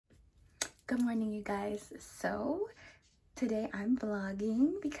Good morning, you guys. So today I'm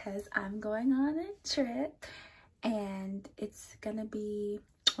vlogging because I'm going on a trip and it's gonna be,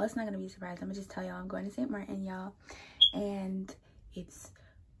 well, it's not gonna be a surprise. I'm gonna just tell y'all I'm going to Sint Maarten, y'all. And it's,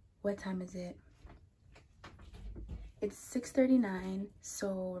 what time is it? It's 6:39,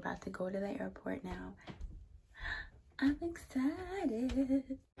 so we're about to go to the airport now. I'm excited.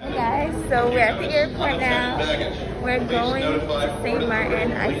 Hey guys, so we're at the airport now. We're going to Sint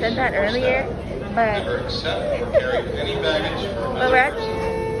Maarten. I said that earlier, but we're at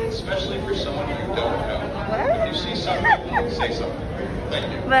the... Especially for someone you don't know. What? If you see something, say something.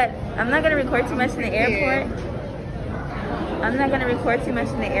 Thank you. But I'm not gonna record too much in the airport. I'm not gonna record too much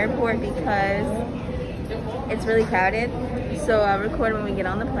in the airport because it's really crowded. So I'll record when we get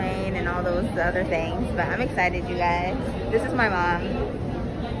on the plane and all those other things. But I'm excited, you guys. This is my mom.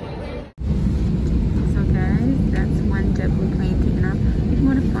 So guys, that's one JetBlue plane taking off. If you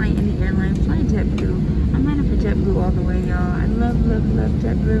want to fly any airline, fly JetBlue. I'm lining for JetBlue all the way, y'all. I love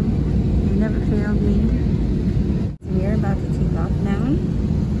JetBlue. They never failed me. So we're about to take off now.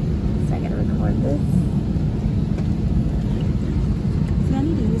 So I gotta record this. See, I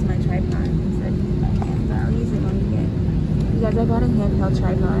need to use my tripod instead of my hand, but I'll use it when we get. You guys, I got a handheld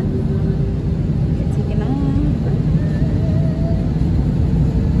tripod. It's taking off.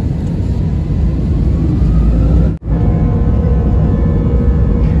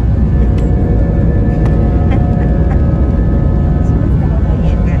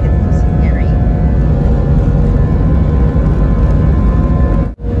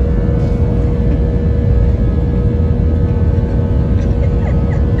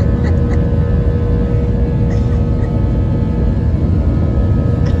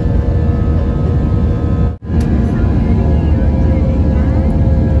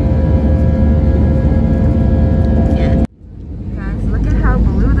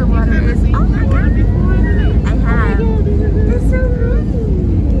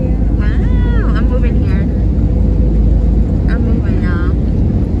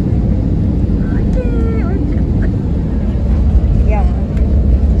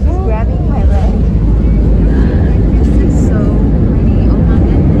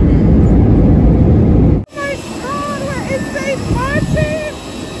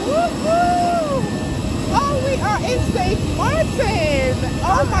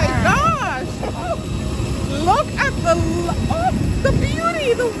 The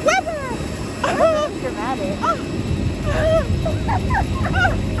beauty, the weather. Dramatic.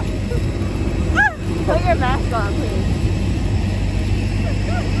 Put your mask on, please.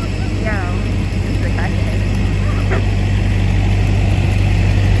 Yo, this is the crackhead.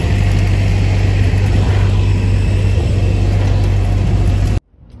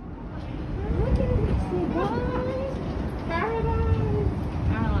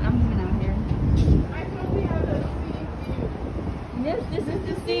 This is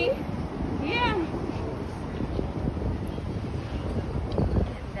the sea. Yeah. Look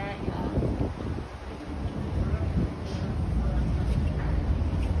at that, y'all.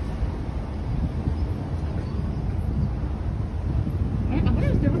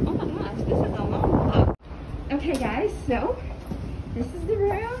 Where's the room? Oh my gosh, this is a long walk. Okay, guys, so this is the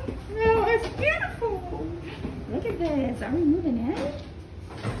room. No, it's beautiful. Look at this. Are we moving in?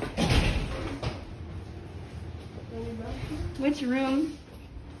 Which room?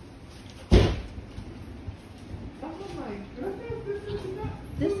 Oh my goodness,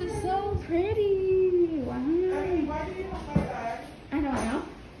 this is so pretty. Wow. Hey, why do you have my bag? I don't know.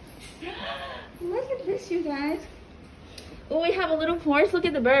 Look at this, you guys. Oh, we have a little porch. Look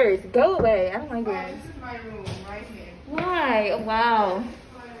at the birds. Go away. I don't like birds. This is my room right here. Why? Oh, wow.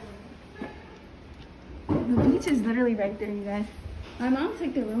 The beach is literally right there, you guys. My mom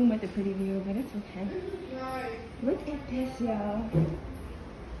took the room with a pretty view, but it's okay. Nice. Look at this, y'all.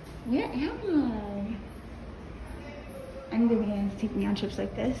 Where am I? I need a man to take me on trips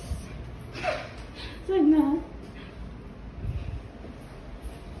like this. It's like, no.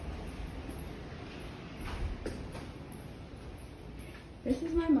 This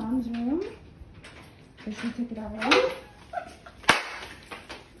is my mom's room. But she took it already.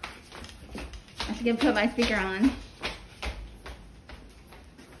 I should put my speaker on.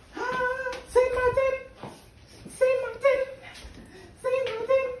 Sint Maarten. Sint Maarten. Sint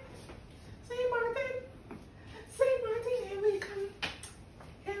Maarten. Sint Maarten. Sint Maarten. Here we come.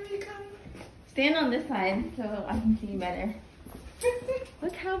 Here we come. Stand on this side so I can see you better.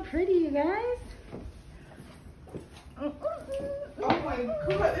 Look how pretty, you guys. Oh my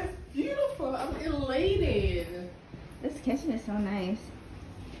god, it's beautiful. I'm elated. This kitchen is so nice.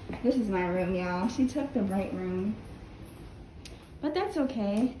 This is my room, y'all. She took the bright room. But that's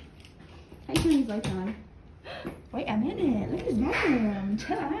okay. How you turn these lights on? Wait a minute. Look at this bathroom.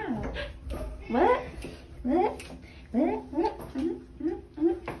 Chill out. What? What?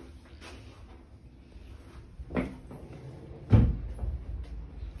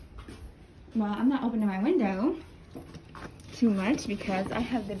 Well, I'm not opening my window too much because I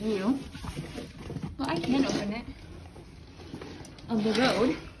have the view. Well, I can open it of the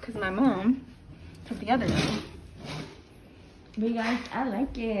road because my mom took the other road. But you guys, I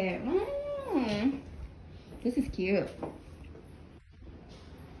like it. This is cute.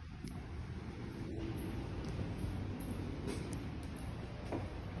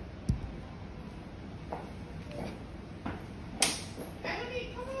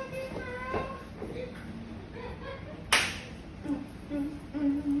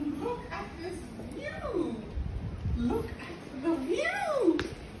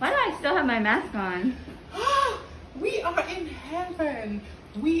 Why do I still have my mask on? We are in heaven.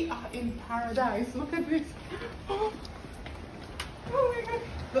 We are in paradise. Look at this. Oh my God.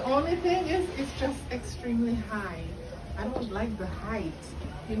 The only thing is, it's just extremely high. I don't like the height.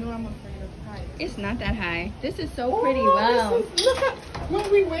 You know I'm afraid of height. It's not that high. This is so pretty. Wow. Look at when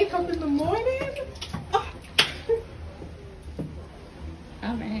we wake up in the morning. Oh.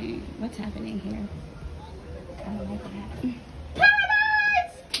 All right. What's happening here? I don't like that.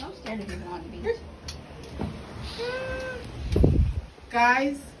 Paradise! I'm scared of people on the beach.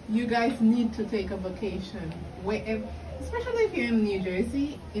 Guys, you guys need to take a vacation. Especially if you're in New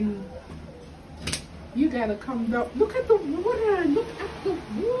Jersey, you gotta come down. Look at the water. Look at the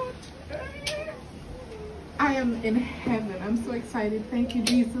water. I am in heaven. I'm so excited. Thank you,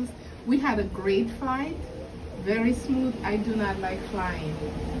 Jesus. We had a great flight. Very smooth. I do not like flying.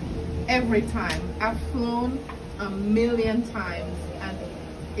 Every time. I've flown 1,000,000 times and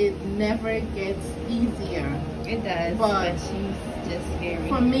it never gets easier. It does, but she's just scary.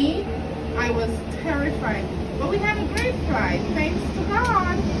 For me, I was terrified. But we had a great flight. Thanks to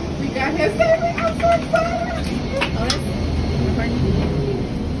God. We got here safely. I'm so excited.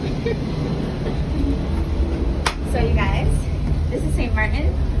 So you guys, this is Sint Maarten.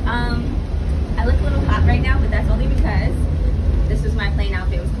 I look a little hot right now, but that's only because this was my plane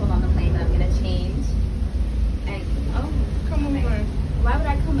outfit. It was cold on the plane, but I'm gonna change. And come over. Why would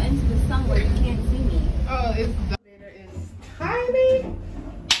I come into the sun where you can't see me? Oh, it's the elevator is tiny,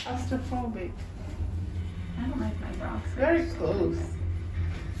 claustrophobic. I don't like my rocks. Very close.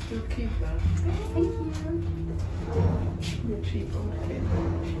 You'll keep them. Thank you. You're cheap, okay.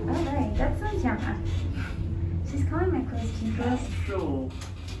 Alright, that's my Jama. She's calling my clothes cheaper. So,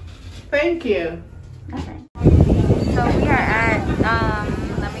 thank you. Okay. So we are at,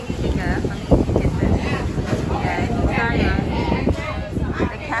 let me get this. Yeah,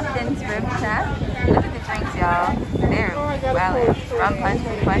 the Captain's Rib Shack. Look at the drinks, y'all. They're well, rum punch,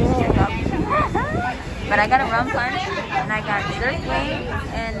 fruit punch, check up. But I got a rum punch, and I got jerk wings,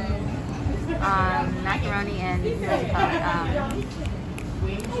 and macaroni, and so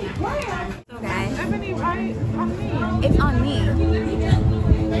guys, it's on me.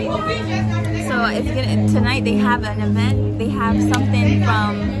 So it's tonight they have an event. They have something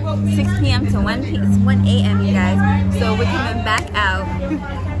from 6 p.m. to 1 a.m. you guys. So we're coming back out,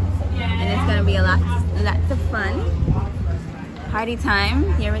 and it's gonna be lots of fun. Party time.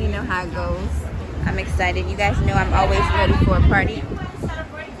 You already know how it goes. I'm excited. You guys know I'm always ready for a party.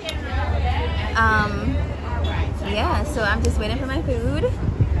 Yeah, so I'm just waiting for my food.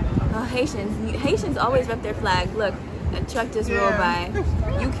 Oh, Haitians always rep their flag. Look, a truck just rolled by.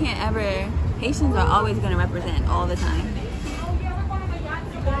 You can't ever, Haitians are always gonna represent all the time.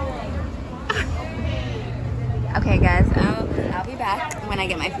 Okay guys, I'll be back when I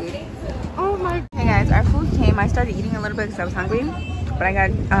get my food. Oh my. Hey guys, our food came. I started eating a little bit because I was hungry. But I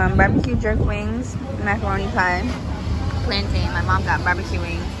got barbecue jerk wings, macaroni pie, plantain. My mom got barbecue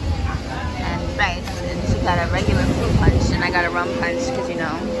wings and rice. And she got a regular fruit punch. And I got a rum punch because, you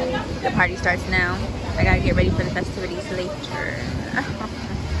know, the party starts now. I gotta get ready for the festivities later.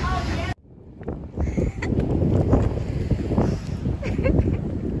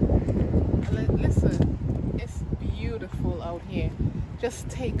 Listen, it's beautiful out here. Just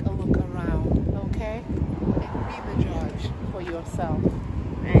take a look around, okay? And be the judge for yourself.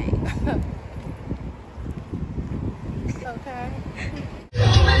 Right. Okay?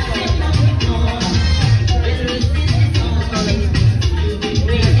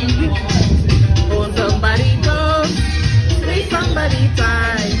 Oh, somebody go, say somebody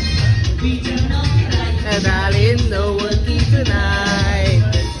try. And darling, no one keep tonight.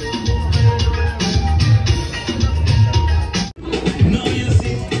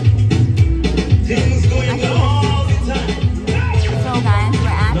 So guys, we're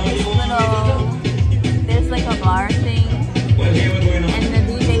at this little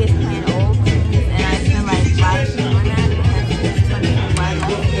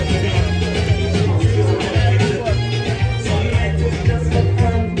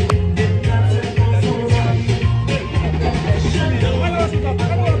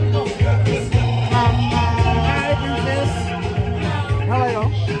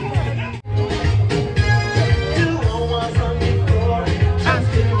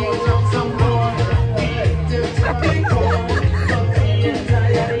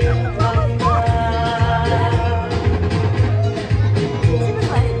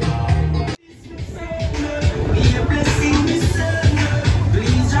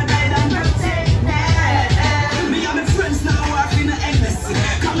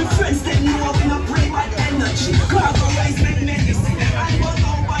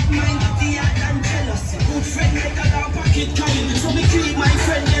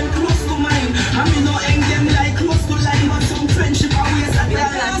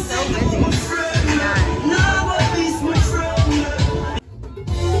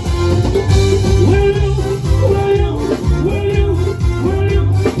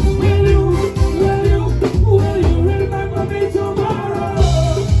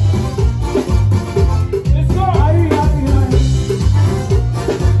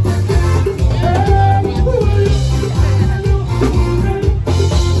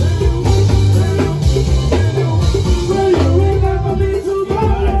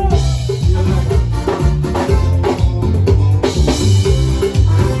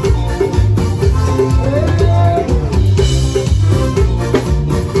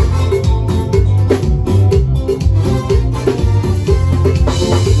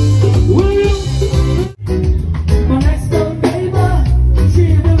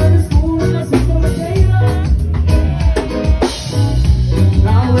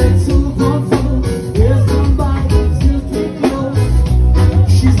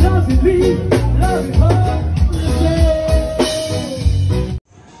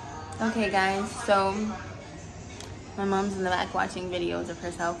So my mom's in the back watching videos of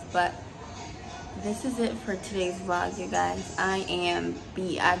herself, but this is it for today's vlog, you guys. I am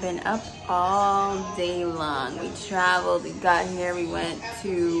beat. I've been up all day long. We traveled, we got here, we went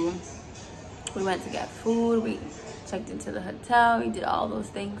to get food, we checked into the hotel, we did all those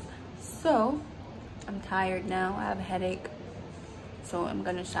things. So I'm tired now. I have a headache, so I'm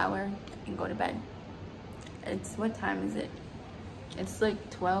gonna shower and go to bed. It's, what time is it? It's like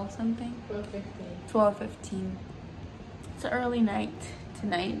 12 something. 12:15. It's an early night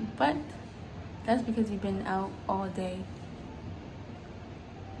tonight, but that's because we've been out all day.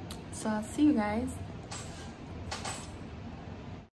 So I'll see you guys